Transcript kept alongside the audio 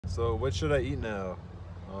So what should I eat now?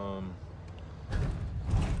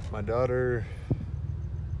 My daughter,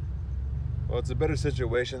 well, it's a better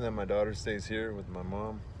situation that my daughter stays here with my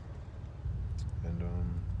mom. And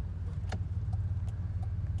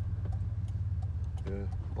yeah.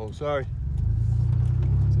 Oh, sorry.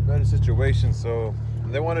 It's a better situation. So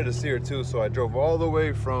they wanted to see her too. So I drove all the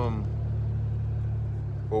way from,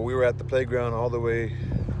 well, we were at the playground all the way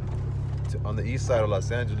to, on the east side of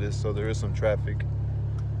Los Angeles. So there is some traffic.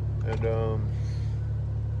 And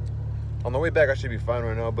on the way back, I should be fine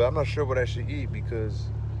right now, but I'm not sure what I should eat because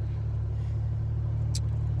I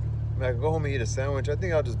mean, I can go home and eat a sandwich. I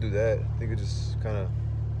think I'll just do that. I think I'll just kind of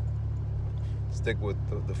stick with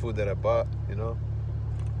the food that I bought, you know?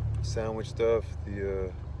 Sandwich stuff,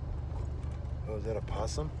 the, oh, is that a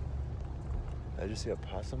possum? Did I just see a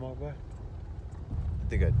possum walk by? I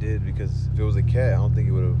think I did, because if it was a cat, I don't think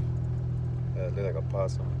it would have looked like a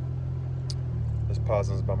possum. There's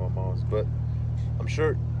possums by my mom's, but I'm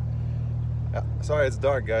sure. Sorry, it's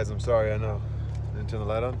dark, guys. I'm sorry. I know. Didn't turn the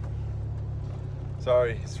light on.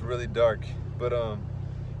 Sorry, it's really dark. But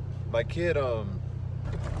my kid,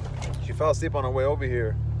 she fell asleep on her way over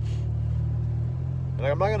here, and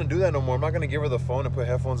I'm not gonna do that no more. I'm not gonna give her the phone and put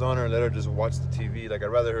headphones on her and let her just watch the TV. Like, I'd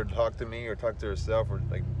rather her talk to me or talk to herself, or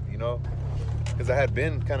like, you know, because I had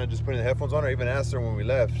been kind of just putting the headphones on her. I even asked her when we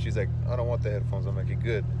left. She's like, I don't want the headphones. I'm like, you're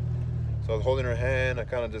good. So I was holding her hand. I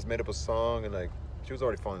kind of just made up a song, and like, she was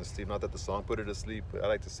already falling asleep. Not that the song put her to sleep, but I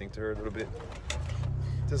like to sing to her a little bit.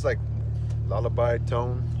 Just like lullaby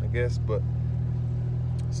tone, I guess. But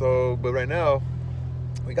right now,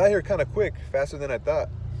 we got here kind of quick, faster than I thought.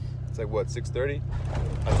 It's like, what, 6:30?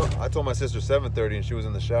 I told my sister 7:30, and she was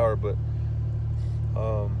in the shower. But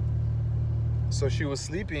so she was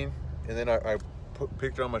sleeping, and then I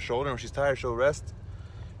picked her on my shoulder, and when she's tired, she'll rest.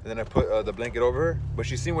 And then I put the blanket over her, but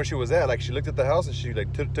she seen where she was at. Like, she looked at the house, and she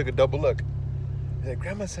like took a double look. At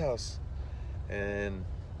Grandma's house. And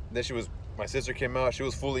then my sister came out. She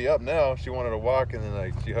was fully up now. She wanted to walk, and then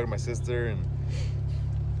like she hugged my sister, and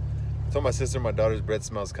I told my sister my daughter's breath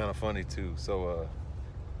smells kind of funny too. So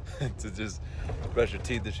to just brush her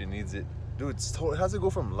teeth if she needs it. Dude, it's totally, how's it go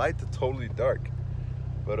from light to totally dark?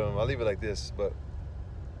 But I'll leave it like this. But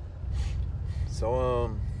so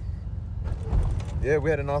yeah,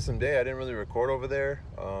 we had an awesome day. I didn't really record over there.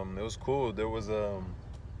 It was cool. There was a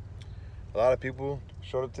lot of people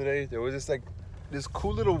showed up today. There was this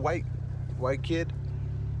cool little white kid.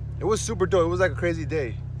 It was super dope. It was like a crazy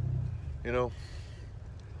day, you know.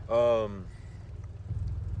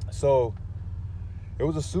 So it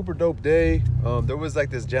was a super dope day. There was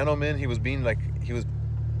like this gentleman.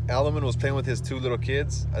 Elowen was playing with his two little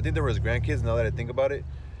kids. I think they were his grandkids, now that I think about it.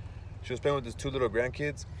 She was playing with his two little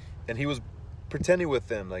grandkids, and he was pretending with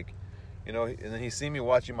them, like, you know, and then he seen me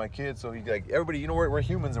watching my kids, so he like, everybody, you know, we're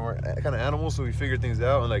humans and we're kind of animals, so we figured things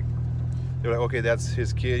out, and like, they're like, okay, that's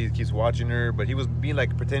his kid, he keeps watching her, but he was being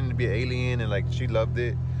like, pretending to be an alien, and like, she loved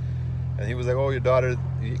it, and he was like, oh, your daughter,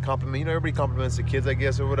 he compliment, you know, everybody compliments the kids, I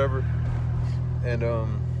guess, or whatever, and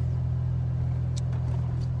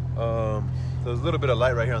there's a little bit of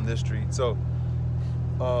light right here on this street, so,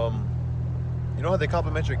 you know how they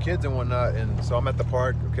compliment your kids and whatnot, and so I'm at the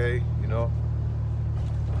park, okay, you know,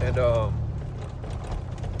 and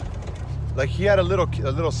like, he had a little.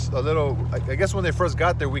 I guess when they first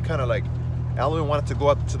got there, we kind of like, Elowen wanted to go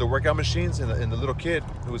up to the workout machines, and the little kid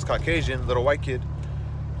who was Caucasian, little white kid,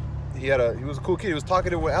 he was a cool kid. He was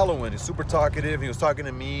talkative with Elowen. He's super talkative. He was talking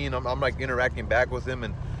to me, and I'm like interacting back with him,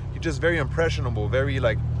 and he's just very impressionable, very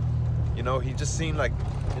like, you know, he just seemed like,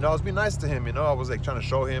 you know, I was being nice to him. You know, I was like trying to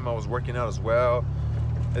show him I was working out as well.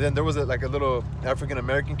 And then there was like a little African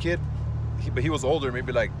American kid. But he was older,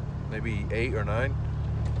 maybe 8 or 9.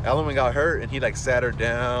 Elowen got hurt, and he like sat her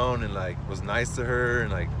down and like was nice to her,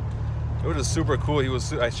 and like, it was just super cool. I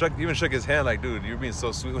even shook his hand, like, dude, you're being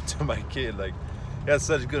so sweet to my kid. Like, he has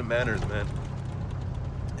such good manners, man.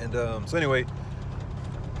 And so anyway,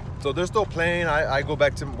 so they're still playing. I go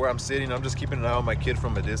back to where I'm sitting. I'm just keeping an eye on my kid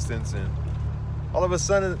from a distance, and all of a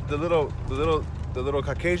sudden, the little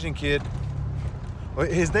Caucasian kid.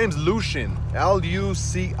 His name's Lucian,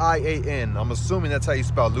 L-U-C-I-A-N. I'm assuming that's how you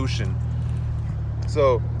spell Lucian.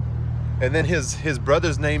 So, and then his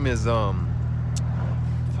brother's name is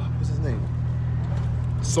what's his name?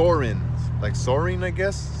 Soren, like Soren, I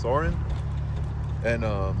guess, Soren. And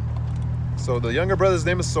so the younger brother's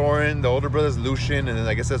name is Soren, the older brother's Lucian, and then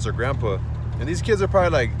I guess that's their grandpa. And these kids are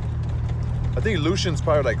probably like, I think Lucian's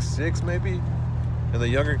probably like 6 maybe, and the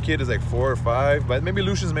younger kid is like 4 or 5, but maybe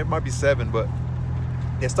Lucian's might be 7, but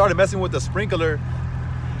they started messing with the sprinkler,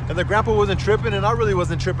 and the grandpa wasn't tripping, and I really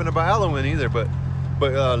wasn't tripping about Elowen either, but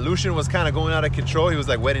But Lucian was kind of going out of control. He was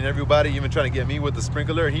like wetting everybody, even trying to get me with the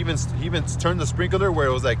sprinkler. He even turned the sprinkler where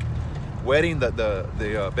it was like wetting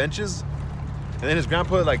the benches. And then his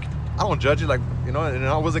grandpa, like, I don't judge it, like, you know, and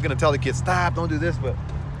I wasn't gonna tell the kid, stop, don't do this, but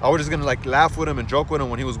I was just gonna like laugh with him and joke with him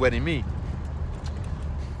when he was wetting me.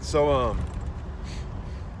 So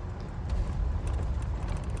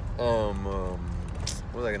what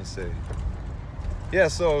was I gonna say? Yeah,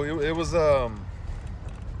 so it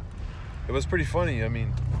was pretty funny. I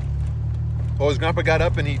mean, his grandpa got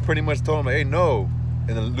up and he pretty much told him, hey, no.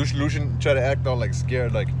 And then Lucian tried to act all like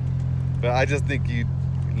scared, like, but I just think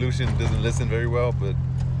Lucian doesn't listen very well, but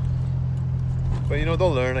you know,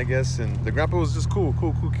 they'll learn, I guess. And the grandpa was just cool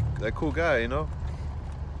guy, you know.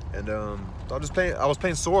 And I was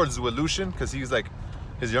playing swords with Lucian because he's like,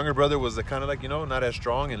 his younger brother was kind of like, you know, not as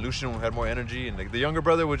strong, and Lucian had more energy, and like the younger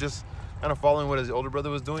brother was just kind of following what his older brother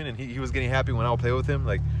was doing, and he was getting happy when I would play with him,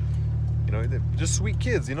 like, you know, they're just sweet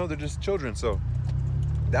kids, you know, they're just children. So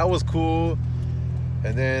that was cool.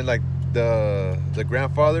 And then like the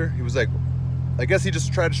grandfather, he was like, I guess he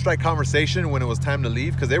just tried to strike conversation when it was time to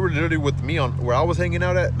leave, because they were literally with me on where I was hanging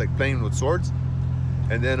out at, like playing with swords.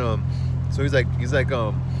 And then so he's like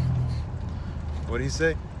what did he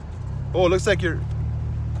say? Oh, it looks like you're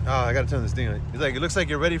I gotta turn this thing on. He's like, it looks like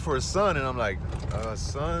you're ready for a son. And I'm like,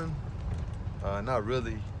 son? Not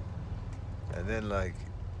really. And then like,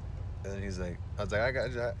 and then he's like, I was like, I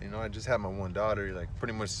just had my one daughter. You're like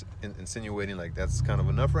pretty much insinuating like that's kind of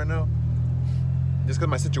enough right now. Just because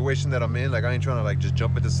my situation that I'm in, like I ain't trying to like just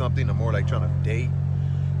jump into something. I'm more like trying to date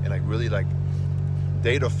and like really like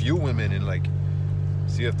date a few women and like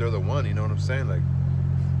see if they're the one, you know what I'm saying? Like,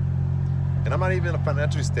 and I'm not even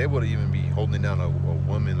financially stable to even be holding down a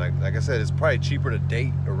woman. Like I said, it's probably cheaper to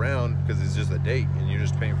date around because it's just a date and you're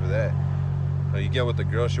just paying for that. You get with the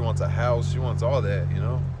girl, she wants a house, she wants all that, you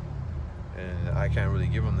know? And I can't really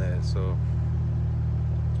give them that, so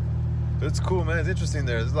it's cool, man. It's interesting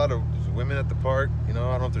there. There's a lot of women at the park, you know.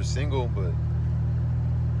 I don't know if they're single, but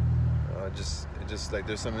it just like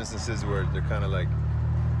there's some instances where they're kind of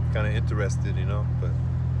interested, you know. But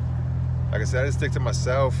like I said, I just stick to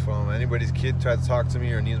myself. Anybody's kid tries to talk to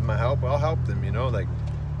me or needs my help, I'll help them, you know. Like,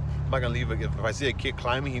 I'm not gonna leave if I see a kid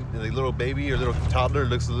climbing, like little baby or little toddler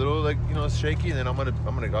looks a little like, you know, shaky, then I'm gonna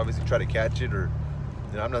obviously try to catch it, or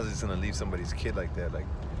you know, I'm not just gonna leave somebody's kid like that, like,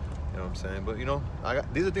 you know what I'm saying? But you know,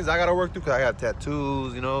 these are things I gotta work through because I got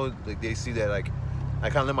tattoos, you know. Like they see that, like I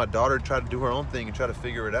kind of let my daughter try to do her own thing and try to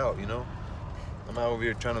figure it out, you know. I'm not over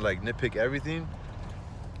here trying to like nitpick everything.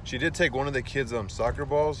 She did take one of the kids' soccer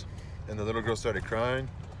balls, and the little girl started crying,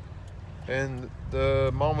 and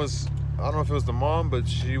the mom was, I don't know if it was the mom, but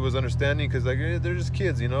she was understanding because like they're just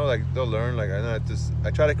kids, you know, like they'll learn. Like I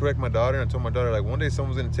try to correct my daughter, and I told my daughter like one day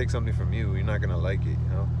someone's gonna take something from you, you're not gonna like it, you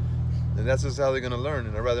know. And that's just how they're gonna learn.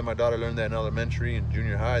 And I'd rather my daughter learn that in elementary and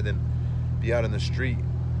junior high than be out in the street,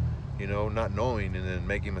 you know, not knowing and then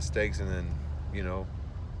making mistakes, and then, you know,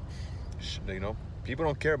 people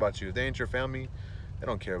don't care about you. If they ain't your family, they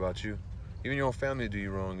don't care about you. Even your own family do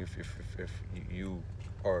you wrong if you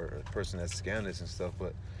are a person that's scandalous and stuff.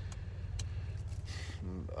 But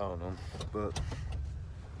I don't know. But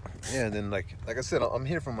yeah, and then like I said, I'm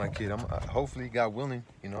here for my kid. Hopefully, God willing,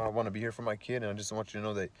 you know, I want to be here for my kid, and I just want you to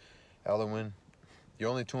know that, Elowen, you're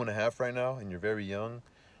only 2.5 right now, and you're very young.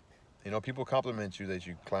 You know, people compliment you that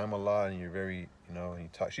you climb a lot and you're very, you know, and you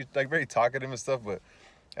talk. She's like very talkative and stuff, but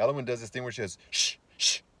Elowen does this thing where she says shh,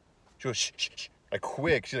 shh. She goes shh, shh, shh, like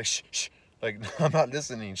quick. She's like shh, shh, like I'm not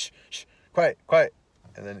listening. Shh, shh, quiet, quiet.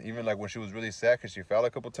 And then even like when she was really sad because she fell a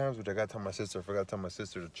couple times, which I forgot to tell my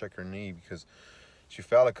sister to check her knee because she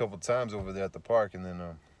fell a couple times over there at the park, and then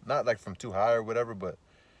not like from too high or whatever, but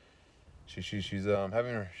she's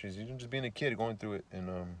just being a kid going through it, and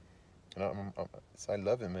I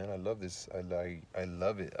love it, man. I love this. I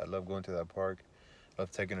love it. I love going to that park. I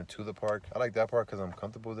love taking her to the park. I like that park because I'm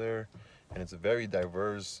comfortable there, and it's very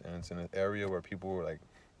diverse, and it's in an area where people were like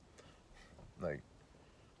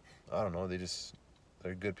I don't know,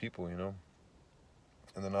 they're good people, you know.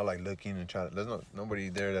 And they're not like looking and trying to. There's nobody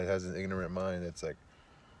there that has an ignorant mind that's like,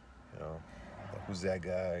 you know, like, who's that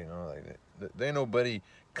guy? You know, like there ain't nobody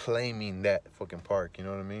claiming that fucking park. You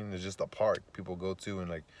know what I mean? It's just a park people go to, and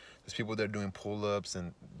like there's people there doing pull-ups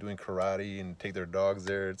and doing karate and take their dogs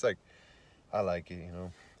there. It's like, I like it, you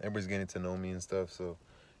know. Everybody's getting to know me and stuff. So,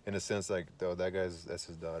 in a sense, like that's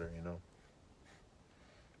his daughter, you know.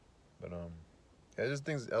 But yeah, just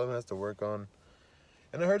things Elowen has to work on.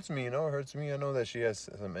 And it hurts me, you know, it hurts me. I know that she has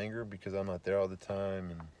some anger because I'm not there all the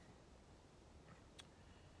time. And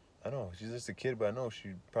I know, she's just a kid, but I know she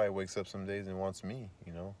probably wakes up some days and wants me,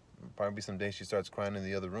 you know. Probably some day she starts crying in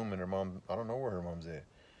the other room, and her mom, I don't know where her mom's at.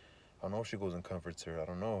 I don't know if she goes and comforts her. I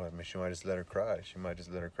don't know. I mean, she might just let her cry. She might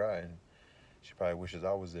just let her cry, and she probably wishes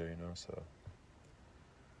I was there, you know. So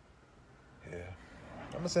yeah,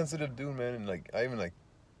 I'm a sensitive dude, man. And like, I even like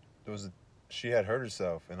there was a, she had hurt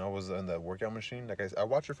herself, and I was on that workout machine. Like I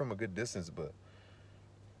watch her from a good distance, but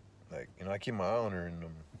like, you know, I keep my eye on her, and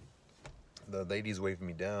the ladies waved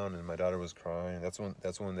me down, and my daughter was crying. That's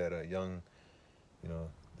when that young, you know,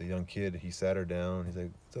 the young kid, he sat her down. He's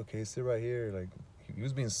like, it's okay, sit right here. Like he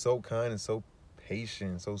was being so kind and so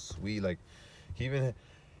patient, so sweet. Like he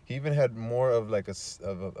even had more of like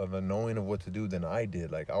of a knowing of what to do than I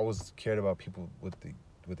did. Like I was cared about people, what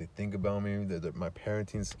they think about me, my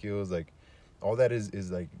parenting skills, like all that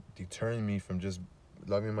is like deterring me from just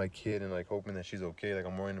loving my kid and like hoping that she's okay. Like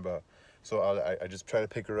I'm worrying about, so I just try to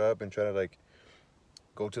pick her up and try to like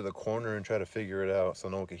go to the corner and try to figure it out so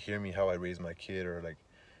no one could hear me how I raise my kid, or like,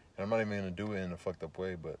 and I'm not even gonna do it in a fucked up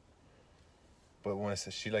way, but when I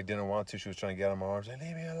said she like didn't want to, she was trying to get out of my arms, like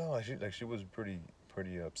leave me alone. She was pretty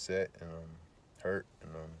upset and hurt,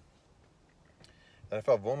 and I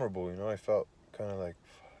felt vulnerable, you know. I felt kind of like,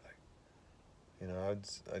 you know, I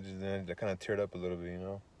kind of teared up a little bit, you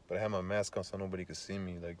know. But I had my mask on so nobody could see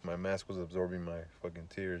me. Like my mask was absorbing my fucking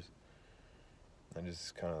tears. I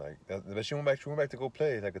just kind of like that. But she went back. She went back to go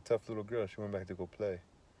play like a tough little girl. She went back to go play.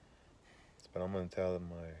 But I'm gonna tell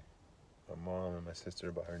my mom and my sister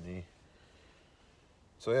about her knee.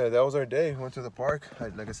 So yeah, that was our day. We went to the park.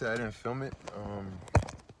 Like I said, I didn't film it.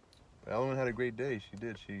 Elowen had a great day. She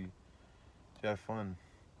did. She had fun.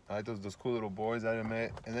 I had those cool little boys I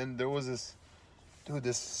met, and then there was this dude,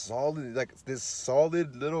 this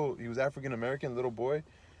solid little. He was African American little boy.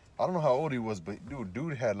 I don't know how old he was, but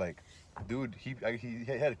dude had like, he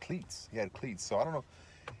had cleats. He had cleats. So I don't know.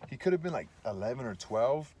 He could have been like 11 or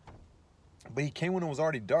 12, but he came when it was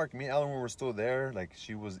already dark. Me and Ellen were still there. Like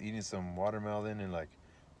she was eating some watermelon and like,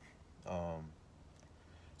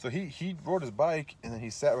 so he rode his bike and then he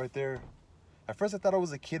sat right there. At first I thought it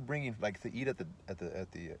was a kid bringing like to eat at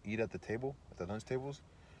the table, at the lunch tables,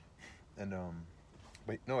 and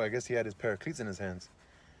but no, I guess he had his pair of cleats in his hands.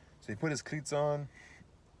 So he put his cleats on,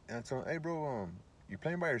 and I told him, hey bro, you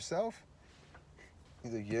playing by yourself?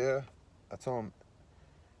 He's like, yeah. I told him,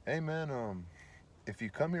 hey man, if you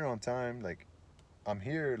come here on time, like I'm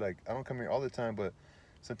here, like I don't come here all the time, but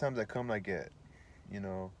sometimes I come like at, you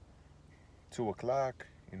know, 2 o'clock.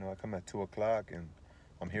 You know, I come at 2 o'clock and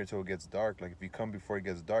I'm here till it gets dark. Like if you come before it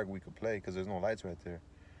gets dark, we could play because there's no lights right there.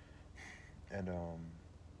 And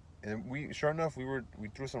we, sure enough, we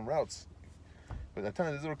threw some routes. But at the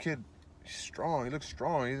time, this little kid, he's strong. He looks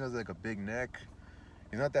strong. He has like a big neck.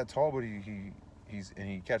 He's not that tall, but he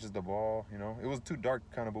catches the ball. You know, it was too dark,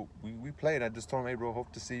 kind of. But we played. I just told him, hey, bro,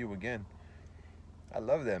 hope to see you again. I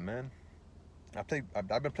love that, man. I've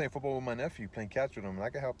been playing football with my nephew, playing catch with him, and I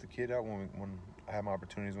can help the kid out when I have my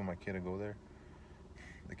opportunities with my kid to go there.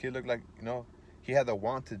 The kid looked like, you know, he had the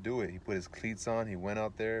want to do it. He put his cleats on. He went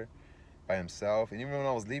out there by himself. And even when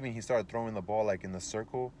I was leaving, he started throwing the ball like in the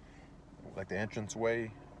circle, like the entrance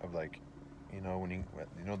way of like, you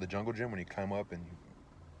know, the jungle gym when you climb up and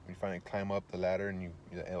you finally climb up the ladder and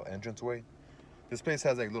the entrance way. This place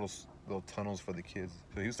has like little tunnels for the kids.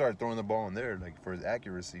 So he started throwing the ball in there like for his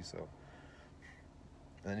accuracy. So,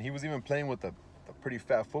 and he was even playing with a pretty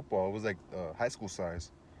fat football. It was like high school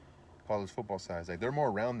size, college football size. Like they're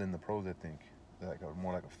more round than the pros, I think. They're like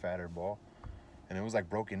more like a fatter ball. And it was like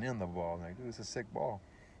broken in the ball. I'm like, dude, it's a sick ball.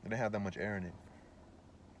 It didn't have that much air in it.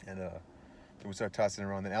 And we started tossing it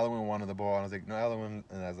around. Then Elowen wanted the ball. And I was like, no, Elowen.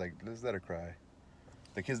 And I was like, let's let her cry.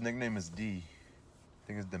 The kid's nickname is D. I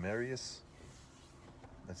think it's Demarius.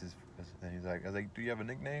 And he's like, I was like, do you have a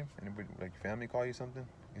nickname? Anybody, like, family call you something?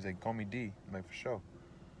 He's like, call me D. I'm like, for sure.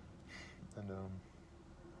 And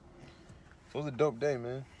so it was a dope day,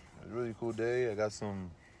 man. It was a really cool day. I got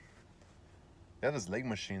they had this leg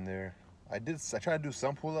machine there. I tried to do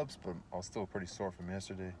some pull-ups, but I was still pretty sore from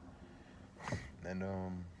yesterday. And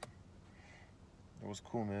it was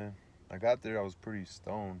cool, man. I got there, I was pretty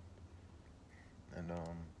stoned. And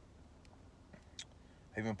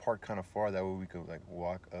I even parked kind of far, that way we could like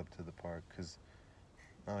walk up to the park. Cause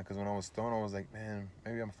when I was stoned, I was like, man,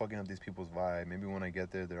 maybe I'm fucking up these people's vibe. Maybe when I get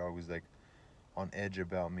there, they're always like on edge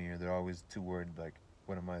about me, or they're always too worried, like,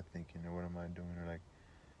 what am I thinking, or what am I doing, or like,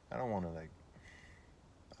 I don't want to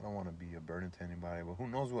be a burden to anybody, but who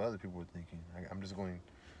knows what other people are thinking. I'm just going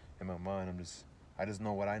in my mind. I just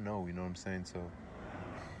know what I know, you know what I'm saying? So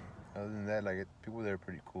other than that, like, people there are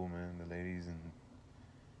pretty cool, man. The ladies and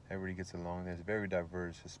everybody gets along. It's very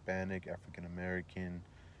diverse: Hispanic, African American,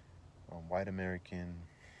 white American,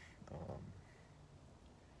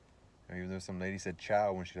 Or even though some lady said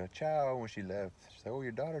ciao when she left. She's like, oh,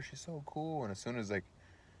 your daughter, she's so cool. And as soon as like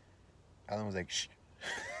Alan was like, shh.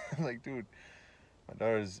 I'm like, dude, my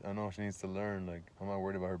daughter's, I know she needs to learn. Like, I'm not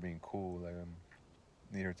worried about her being cool. Like, I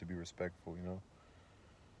need her to be respectful, you know?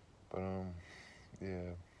 But,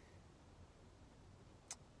 yeah.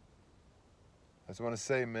 I just want to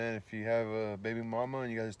say, man, if you have a baby mama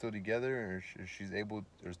and you guys are still together, or she's able,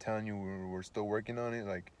 or is telling you we're still working on it,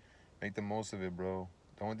 like, make the most of it, bro.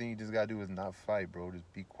 The only thing you just gotta do is not fight, bro.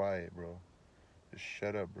 Just be quiet, bro. Just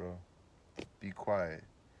shut up, bro. Be quiet.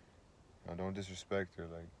 Don't disrespect her.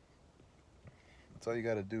 Like, that's all you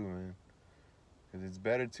gotta do, man. Cause it's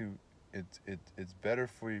better to, it's better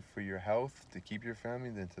for your health to keep your family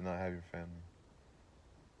than to not have your family.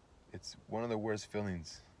 It's one of the worst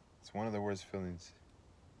feelings. It's one of the worst feelings.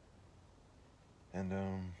 And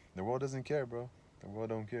the world doesn't care, bro. The world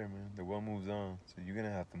don't care, man. The world moves on, so you're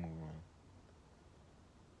gonna have to move on.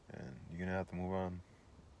 And you're gonna have to move on,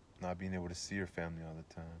 not being able to see your family all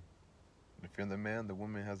the time. If you're the man, the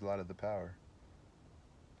woman has a lot of the power.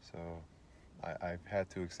 So I've had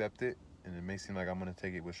to accept it, and it may seem like I'm gonna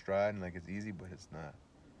take it with stride and like it's easy, but it's not.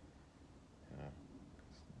 You know,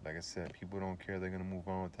 like I said, people don't care. They're gonna move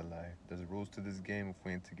on with their life. There's rules to this game. If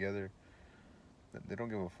we ain't together, they don't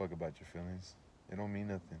give a fuck about your feelings. They don't mean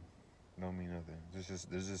nothing. They don't mean nothing.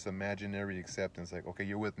 There's this imaginary acceptance. Like, okay,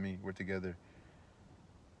 you're with me. We're together.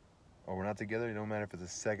 Or we're not together. It don't matter if it's a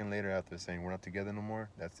second later after saying we're not together no more.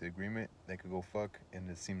 That's the agreement. They could go fuck, and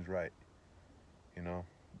it seems right. You know.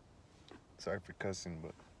 Sorry for cussing,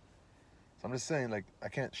 but so I'm just saying, like, I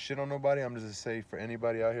can't shit on nobody. I'm just to say for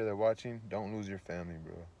anybody out here that watching, don't lose your family,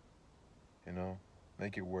 bro. You know,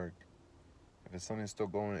 make it work. If it's something still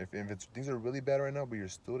going, if it's things are really bad right now, but you're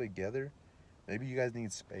still together, maybe you guys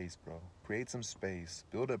need space, bro. Create some space.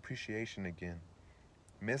 Build appreciation again.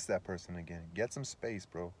 Miss that person again. Get some space,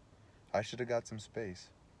 bro. I should have got some space.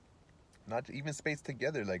 Not even space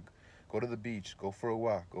together. Like, go to the beach, go for a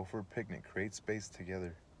walk, go for a picnic. Create space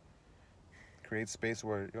together. Create space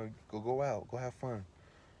where, you know, go out, go have fun.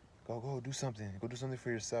 Go do something. Go do something for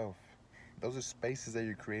yourself. Those are spaces that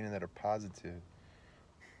you're creating that are positive.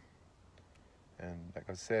 And like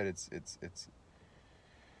I said, it's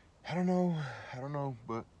I don't know,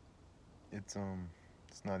 but it's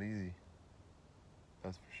not easy.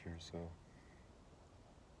 That's for sure. So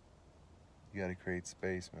you gotta create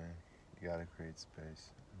space, man. You gotta create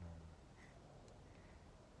space.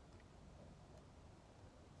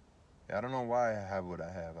 Yeah, I don't know why I have what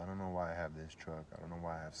I have. I don't know why I have this truck. I don't know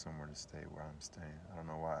why I have somewhere to stay where I'm staying. I don't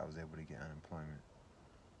know why I was able to get unemployment.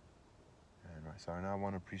 And so right now I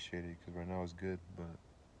want to appreciate it because right now it's good, but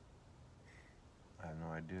I have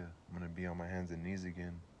no idea. I'm gonna be on my hands and knees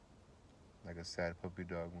again, like a sad puppy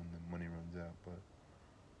dog when the money runs out. But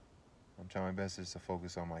I'm trying my best just to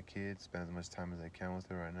focus on my kids, spend as much time as I can with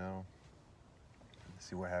her right now, and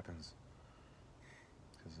see what happens.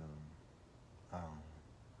 Cause I don't know.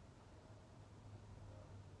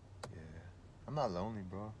 Yeah, I'm not lonely,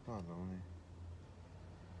 bro. I'm not lonely.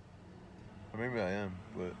 Or maybe I am,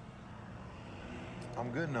 but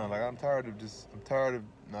I'm good now. Like I'm tired of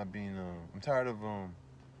not being. I'm tired of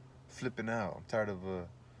flipping out. I'm tired of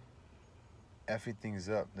effing things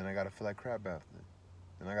up. Then I gotta feel like crap after.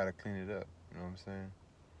 Then I gotta clean it up. You know what I'm saying?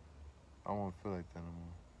 I won't feel like that no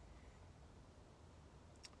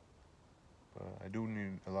more. But I do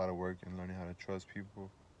need a lot of work in learning how to trust people,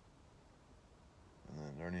 and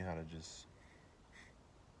then learning how to just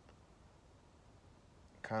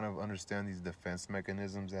kind of understand these defense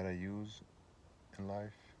mechanisms that I use in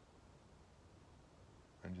life,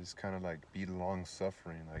 and just kind of like be long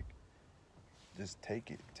suffering. Like just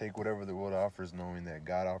take it, take whatever the world offers, knowing that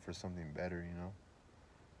God offers something better. You know.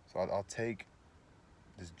 So I'll take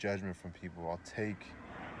this judgment from people. I'll take,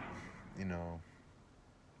 you know,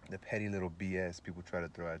 the petty little BS people try to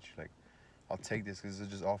throw at you. Like, I'll take this because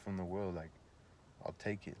it's just all from the world. Like, I'll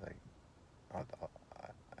take it. Like,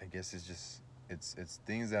 I guess it's just, it's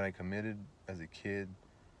things that I committed as a kid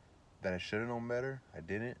that I should have known better. I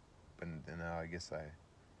didn't, but now I guess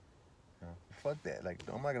you know, fuck that. Like,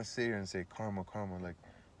 I'm not gonna sit here and say karma. Like,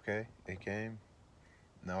 okay, it came.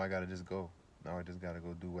 Now I gotta just go. Now I just gotta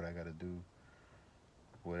go do what I gotta do.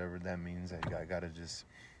 Whatever that means, I gotta just.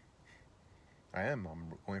 I'm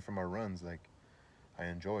going for my runs. Like, I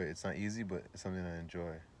enjoy it. It's not easy, but it's something I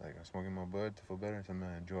enjoy. Like, I'm smoking my bud to feel better. It's something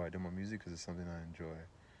I enjoy. I do my music because it's something I enjoy.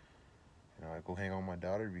 You know, I go hang out with my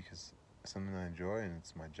daughter because it's something I enjoy and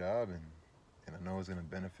it's my job, and I know it's gonna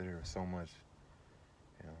benefit her so much.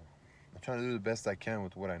 You know, I'm trying to do the best I can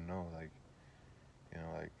with what I know. Like, you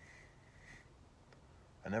know, like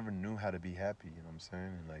I never knew how to be happy. You know what I'm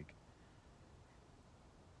saying? And like,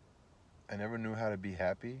 I never knew how to be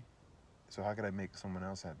happy, so how could I make someone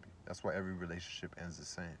else happy? That's why every relationship ends the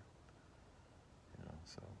same. You know,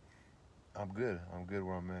 so I'm good. I'm good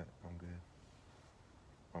where I'm at. I'm good.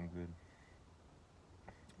 I'm good.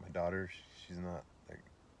 My daughter, she's not like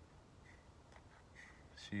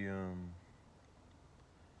she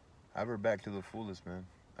I have her back to the fullest, man.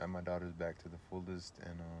 I have my daughter's back to the fullest,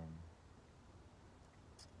 and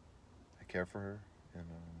I care for her, and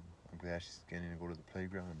I'm glad she's getting to go to the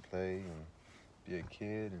playground and play and be a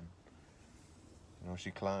kid, and you know,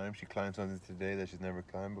 she climbed something today that she's never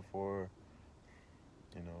climbed before,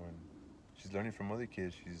 you know, and she's learning from other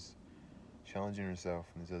kids. She's challenging herself,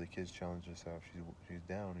 and these other kids challenge herself. She's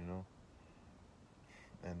down, you know,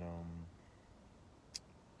 and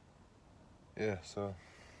yeah. So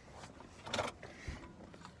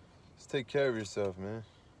just take care of yourself, man.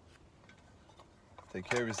 Take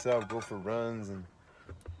care of yourself. Go for runs and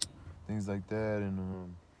things like that, and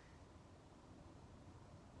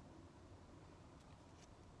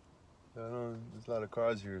I don't know, there's a lot of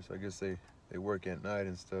cars here, so I guess they work at night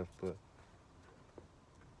and stuff, but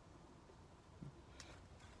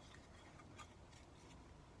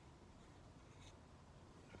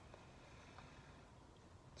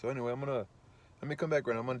so anyway, let me come back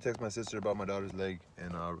right now. I'm gonna text my sister about my daughter's leg,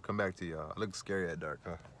 and I'll come back to y'all. I look scary at dark,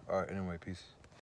 huh? All right, anyway, peace.